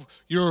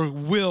forth your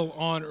will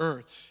on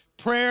earth.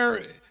 Prayer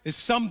is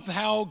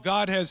somehow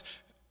God has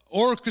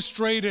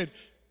orchestrated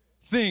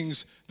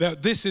things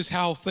that this is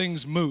how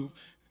things move.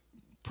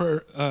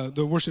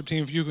 The worship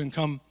team, if you can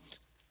come,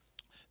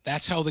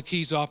 that's how the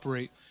keys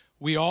operate.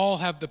 We all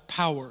have the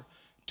power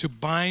to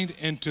bind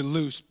and to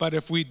loose, but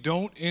if we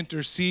don't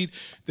intercede,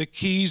 the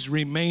keys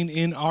remain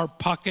in our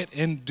pocket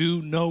and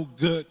do no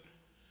good.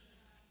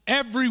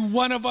 Every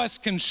one of us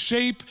can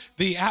shape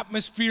the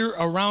atmosphere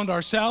around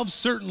ourselves,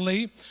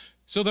 certainly,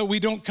 so that we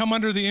don't come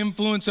under the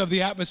influence of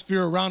the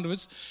atmosphere around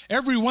us.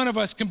 Every one of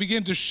us can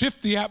begin to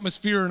shift the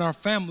atmosphere in our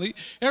family.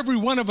 Every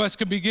one of us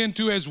can begin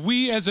to, as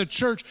we as a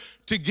church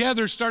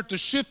together start to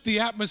shift the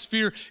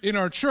atmosphere in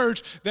our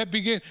church,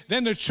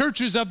 then the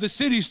churches of the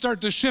city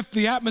start to shift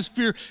the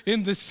atmosphere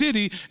in the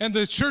city, and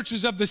the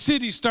churches of the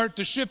city start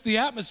to shift the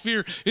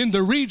atmosphere in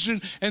the region,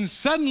 and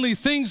suddenly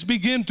things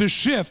begin to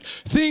shift.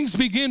 Things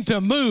begin to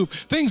move.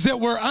 Things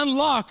that were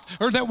unlocked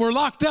or that were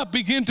locked up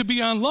begin to be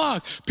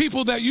unlocked.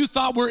 People that you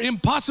thought were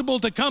impossible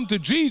to come to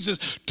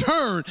Jesus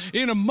turn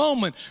in a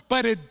moment,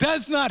 but it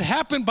does not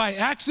happen by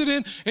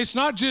accident. It's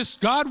not just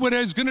God what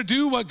is going to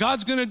do what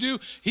God's going to do.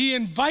 He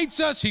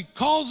invites us, he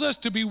calls us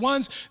to be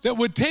ones that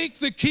would take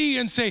the key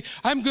and say,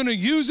 I'm going to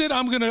use it.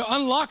 I'm going to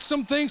unlock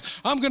some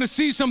things. I'm going to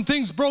see some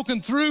things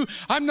broken through.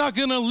 I'm not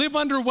going to live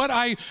under what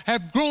I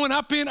have grown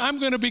up in. I'm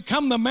going to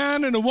become the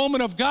man and the woman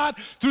of God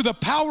through the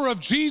power of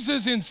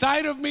Jesus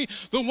inside of me,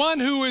 the one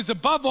who is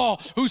above all,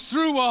 who's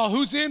through all,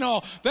 who's in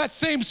all, that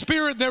same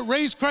spirit that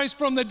raised Christ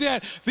from the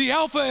dead, the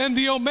Alpha and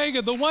the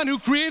Omega, the one who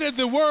created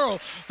the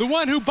world, the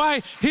one who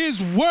by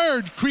his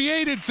word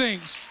created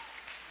things.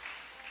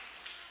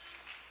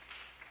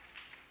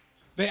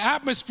 The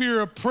atmosphere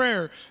of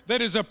prayer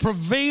that is a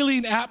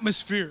prevailing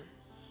atmosphere,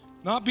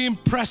 not being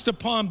pressed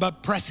upon,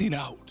 but pressing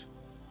out.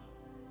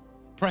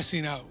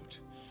 Pressing out.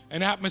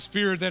 An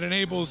atmosphere that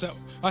enables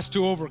us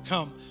to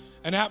overcome.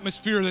 An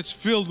atmosphere that's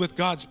filled with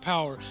God's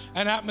power.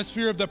 An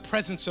atmosphere of the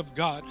presence of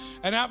God.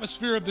 An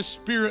atmosphere of the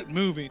Spirit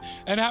moving.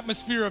 An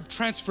atmosphere of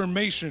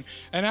transformation.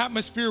 An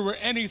atmosphere where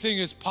anything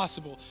is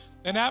possible.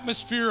 An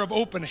atmosphere of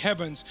open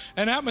heavens,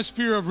 an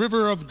atmosphere of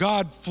river of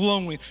God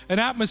flowing, an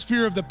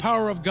atmosphere of the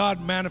power of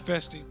God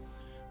manifesting.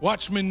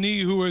 Watchman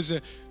Nee, who was an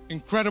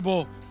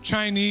incredible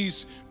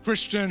Chinese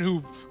Christian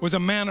who was a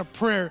man of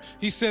prayer,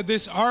 he said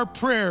this, our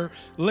prayer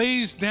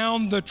lays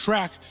the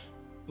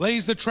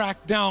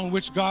track down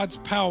which God's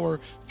power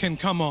can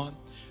come on.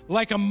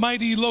 Like a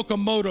mighty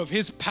locomotive,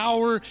 his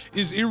power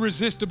is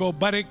irresistible,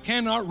 but it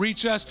cannot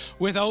reach us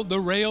without the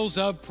rails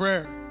of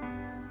prayer.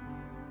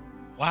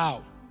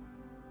 Wow.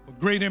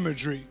 Great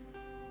imagery.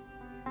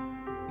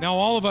 Now,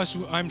 all of us,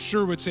 I'm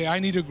sure, would say, I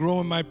need to grow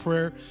in my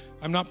prayer.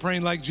 I'm not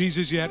praying like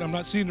Jesus yet. I'm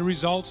not seeing the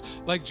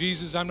results like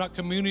Jesus. I'm not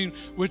communing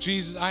with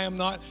Jesus. I am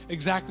not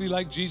exactly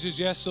like Jesus.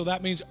 Yes, so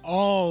that means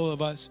all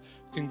of us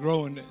can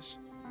grow in this.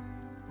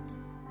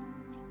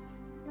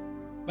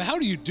 But how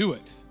do you do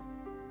it?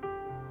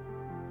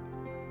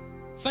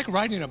 It's like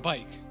riding a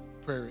bike,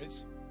 prayer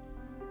is.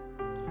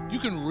 You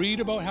can read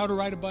about how to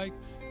ride a bike.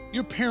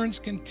 Your parents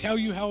can tell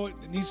you how it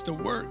needs to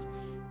work.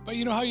 But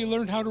you know how you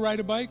learned how to ride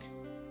a bike?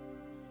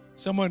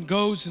 Someone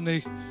goes and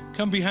they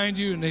come behind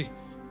you and they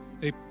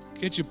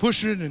get you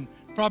pushing, and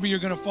probably you're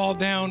going to fall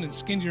down and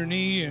skin your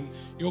knee and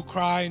you'll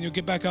cry and you'll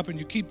get back up and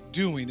you keep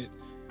doing it.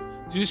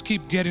 You just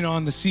keep getting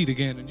on the seat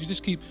again and you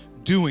just keep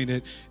doing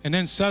it. And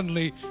then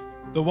suddenly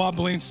the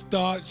wobbling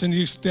starts and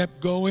you step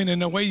going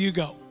and away you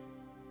go.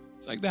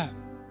 It's like that.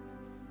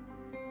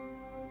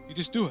 You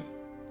just do it.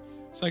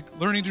 It's like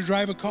learning to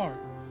drive a car.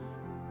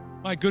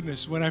 My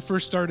goodness, when I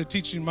first started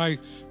teaching my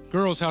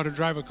girls how to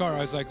drive a car,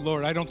 I was like,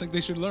 Lord, I don't think they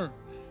should learn.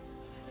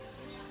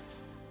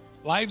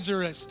 Lives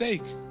are at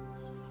stake.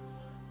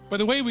 But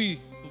the way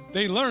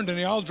they learned, and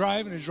they all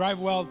drive, and they drive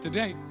well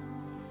today.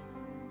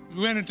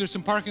 We went into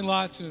some parking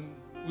lots and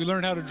we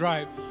learned how to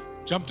drive.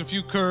 Jumped a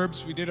few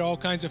curbs, we did all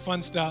kinds of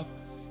fun stuff.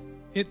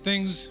 Hit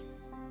things.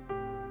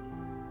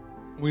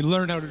 We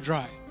learned how to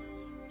drive.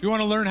 If you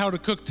want to learn how to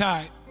cook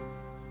Thai,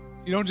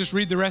 you don't just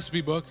read the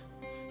recipe book.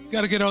 You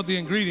got to get out the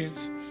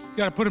ingredients. You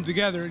got to put them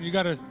together and you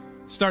got to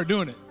start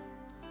doing it.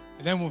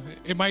 And then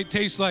it might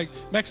taste like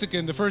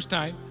Mexican the first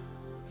time,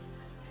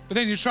 but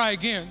then you try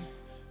again,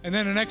 and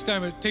then the next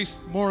time it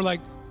tastes more like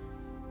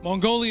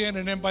Mongolian,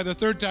 and then by the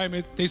third time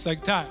it tastes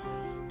like Thai.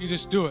 You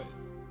just do it.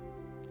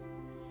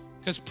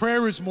 Because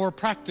prayer is more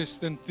practice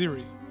than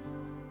theory.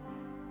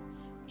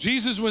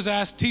 Jesus was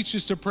asked, teach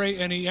us to pray,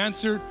 and he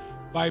answered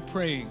by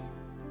praying.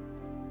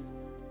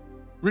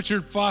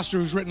 Richard Foster,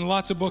 who's written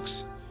lots of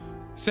books,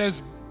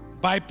 says,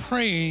 by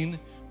praying,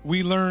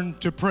 we learn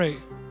to pray.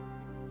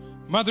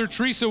 Mother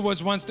Teresa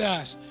was once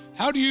asked,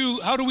 how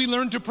do we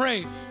learn to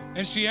pray?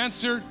 And she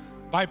answered,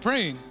 by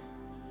praying.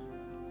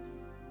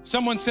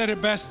 Someone said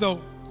it best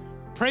though,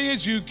 pray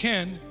as you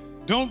can,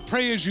 don't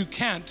pray as you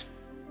can't,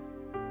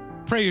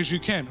 pray as you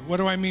can. What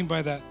do I mean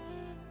by that?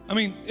 I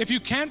mean, if you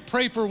can't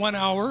pray for 1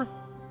 hour,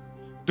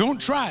 don't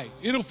try.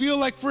 It'll feel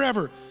like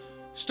forever.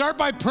 Start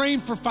by praying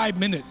for 5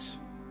 minutes.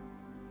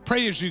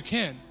 Pray as you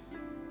can.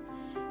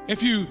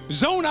 If you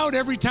zone out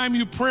every time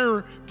you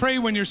pray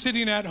when you're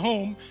sitting at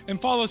home and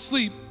fall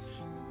asleep,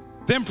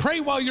 then pray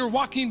while you're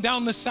walking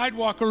down the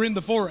sidewalk or in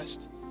the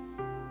forest.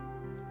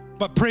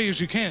 But pray as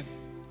you can.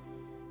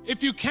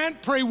 If you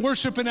can't pray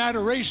worship and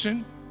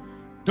adoration,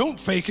 don't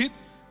fake it.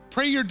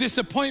 Pray your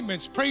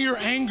disappointments, pray your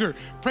anger,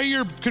 pray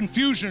your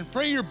confusion,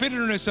 pray your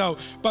bitterness out,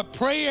 but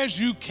pray as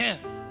you can.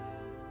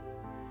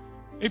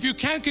 If you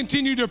can't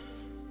continue to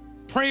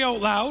pray out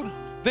loud,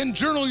 then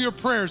journal your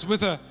prayers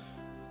with a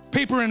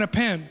paper and a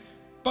pen,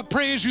 but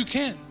pray as you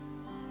can.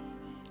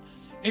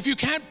 If you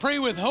can't pray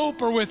with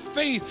hope or with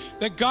faith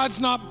that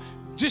God's not,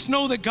 just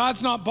know that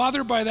God's not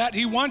bothered by that.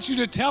 He wants you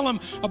to tell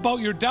him about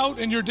your doubt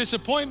and your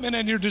disappointment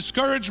and your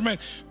discouragement,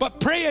 but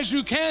pray as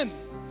you can.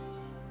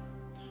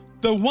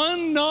 The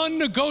one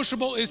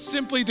non-negotiable is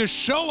simply to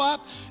show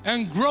up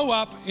and grow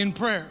up in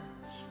prayer,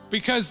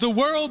 because the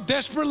world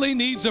desperately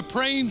needs a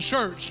praying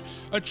church,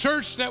 a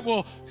church that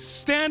will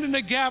stand in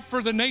the gap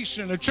for the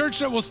nation, a church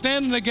that will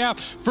stand in the gap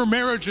for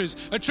marriages,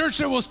 a church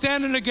that will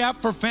stand in the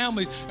gap for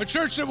families, a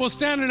church that will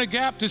stand in the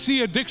gap to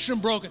see addiction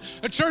broken,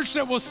 a church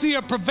that will see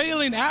a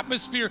prevailing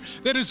atmosphere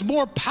that is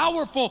more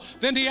powerful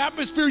than the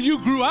atmosphere you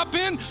grew up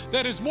in,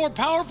 that is more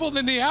powerful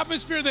than the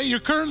atmosphere that you're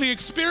currently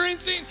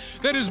experiencing,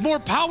 that is more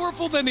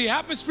powerful than the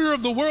atmosphere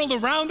of the world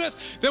around us,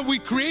 that we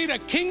create a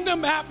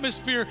kingdom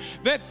atmosphere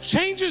that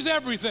changes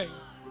everything.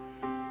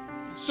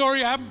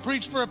 Sorry, I haven't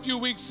preached for a few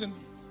weeks, and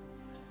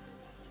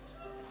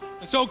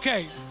it's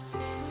okay.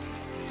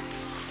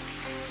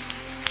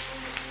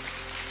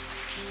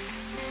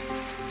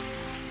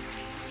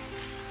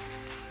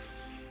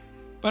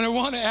 But I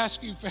want to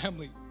ask you,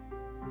 family,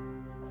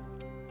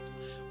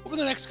 over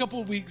the next couple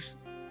of weeks,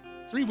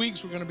 3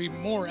 weeks, we're going to be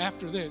more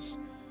after this.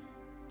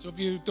 So if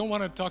you don't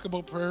want to talk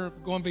about prayer,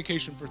 go on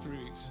vacation for 3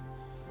 weeks.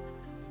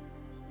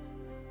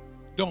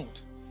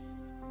 Don't.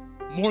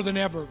 More than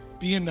ever,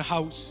 be in the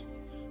house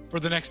for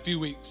the next few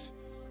weeks.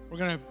 We're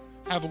going to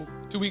have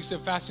 2 weeks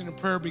of fasting and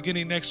prayer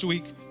beginning next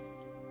week.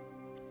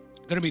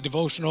 Going to be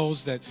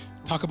devotionals that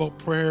talk about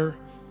prayer.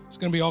 There's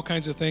going to be all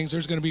kinds of things.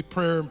 There's going to be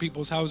prayer in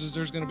people's houses.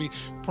 There's going to be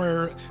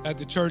prayer at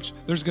the church.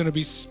 There's going to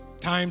be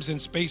times and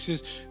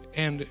spaces.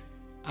 And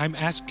I'm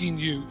asking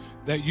you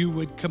that you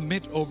would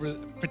commit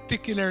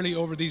particularly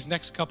over these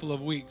next couple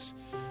of weeks,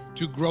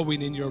 to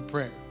growing in your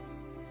prayer.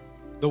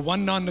 The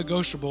one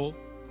non-negotiable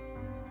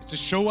is to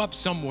show up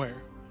somewhere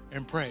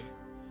and pray.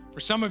 For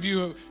some of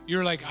you,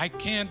 you're like, I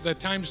can't, the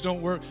times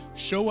don't work.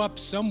 Show up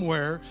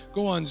somewhere,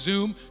 go on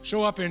Zoom,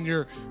 show up in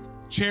your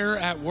chair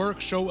at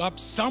work, show up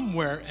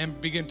somewhere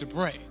and begin to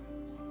pray.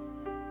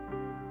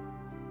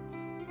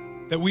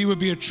 That we would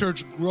be a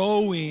church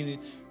growing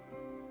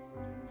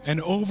an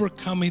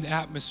overcoming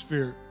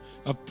atmosphere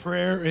of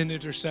prayer and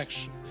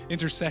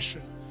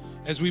intercession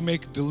as we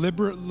make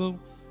deliberate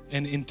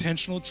and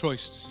intentional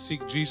choice to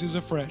seek Jesus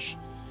afresh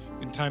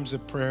in times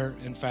of prayer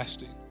and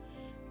fasting.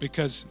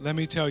 Because let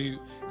me tell you,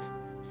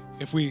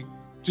 if we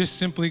just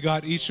simply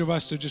got each of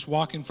us to just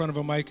walk in front of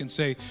a mic and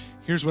say,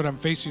 here's what I'm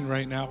facing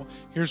right now,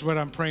 here's what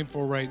I'm praying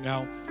for right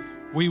now,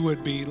 we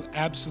would be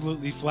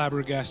absolutely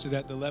flabbergasted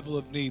at the level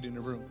of need in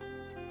the room.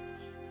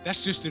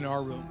 That's just in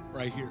our room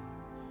right here.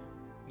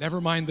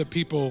 Never mind the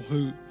people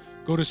who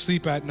go to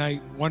sleep at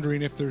night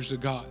wondering if there's a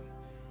God.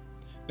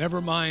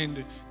 Never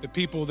mind the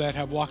people that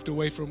have walked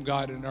away from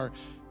God and are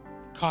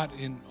caught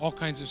in all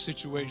kinds of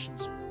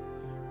situations.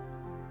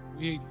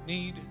 We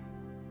need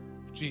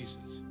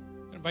Jesus.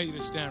 I invite you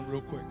to stand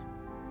real quick.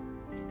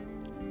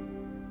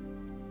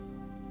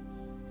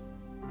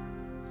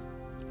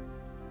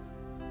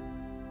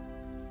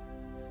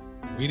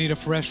 We need a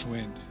fresh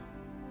wind.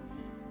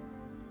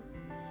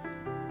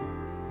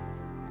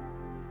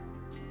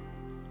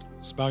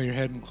 Just bow your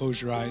head and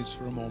close your eyes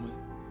for a moment.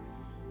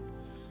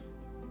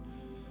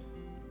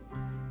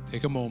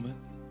 Take a moment.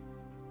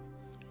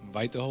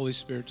 Invite the Holy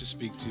Spirit to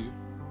speak to you.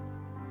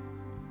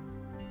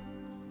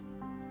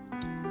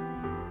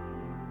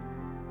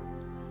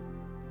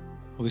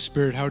 Holy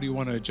Spirit, how do you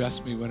want to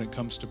adjust me when it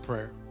comes to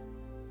prayer?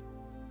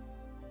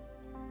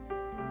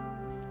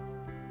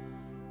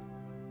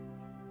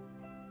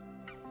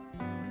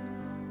 I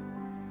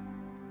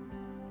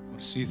want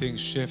to see things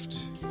shift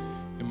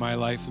in my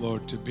life,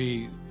 Lord, to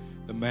be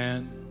the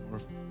man, or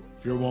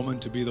if you're a woman,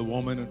 to be the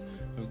woman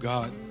of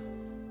God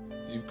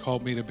that you've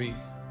called me to be.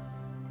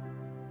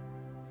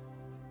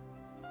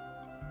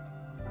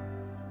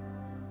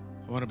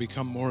 I want to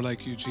become more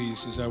like you,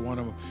 Jesus. I want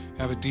to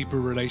have a deeper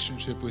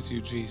relationship with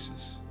you,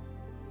 Jesus.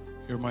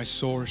 You're my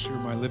source. You're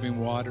my living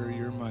water.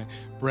 You're my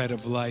bread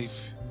of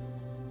life.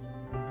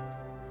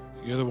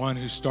 You're the one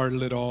who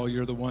started it all.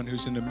 You're the one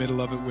who's in the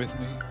middle of it with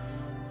me.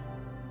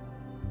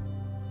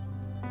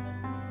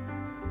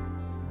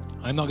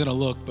 I'm not going to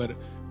look, but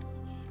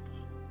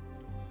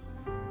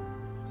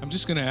I'm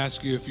just going to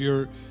ask you, if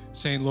you're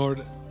saying,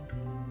 Lord,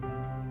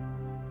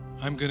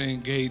 I'm going to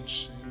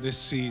engage in this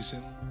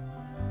season.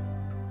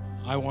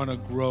 I want to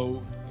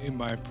grow in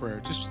my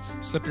prayer. Just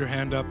slip your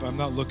hand up. I'm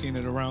not looking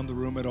at around the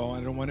room at all. I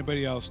don't want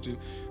anybody else to,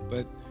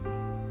 but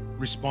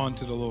respond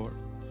to the Lord.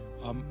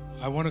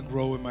 I want to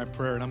grow in my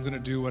prayer, and I'm going to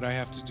do what I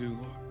have to do,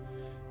 Lord,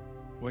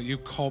 what you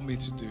called me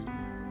to do.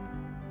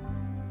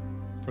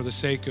 For the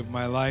sake of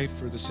my life,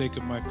 for the sake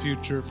of my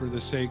future, for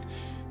the sake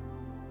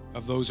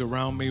of those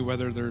around me,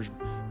 whether they're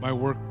my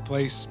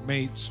workplace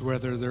mates,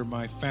 whether they're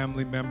my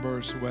family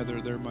members, whether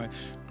they're my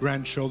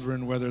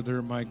grandchildren, whether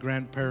they're my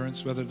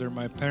grandparents, whether they're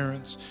my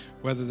parents,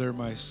 whether they're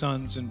my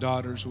sons and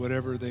daughters,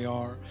 whatever they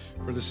are,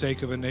 for the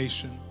sake of a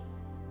nation,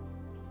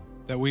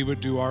 that we would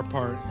do our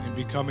part in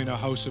becoming a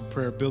house of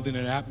prayer, building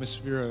an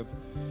atmosphere of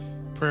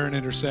prayer and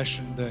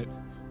intercession that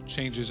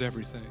changes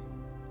everything.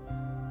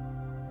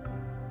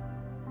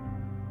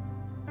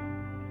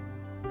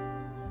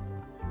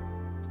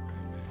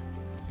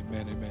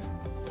 Amen, amen.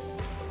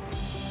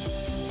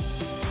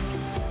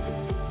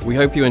 We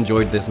hope you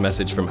enjoyed this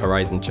message from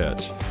Horizon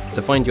Church.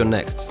 To find your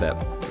next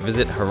step,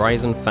 visit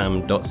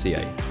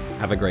horizonfam.ca.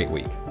 Have a great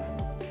week.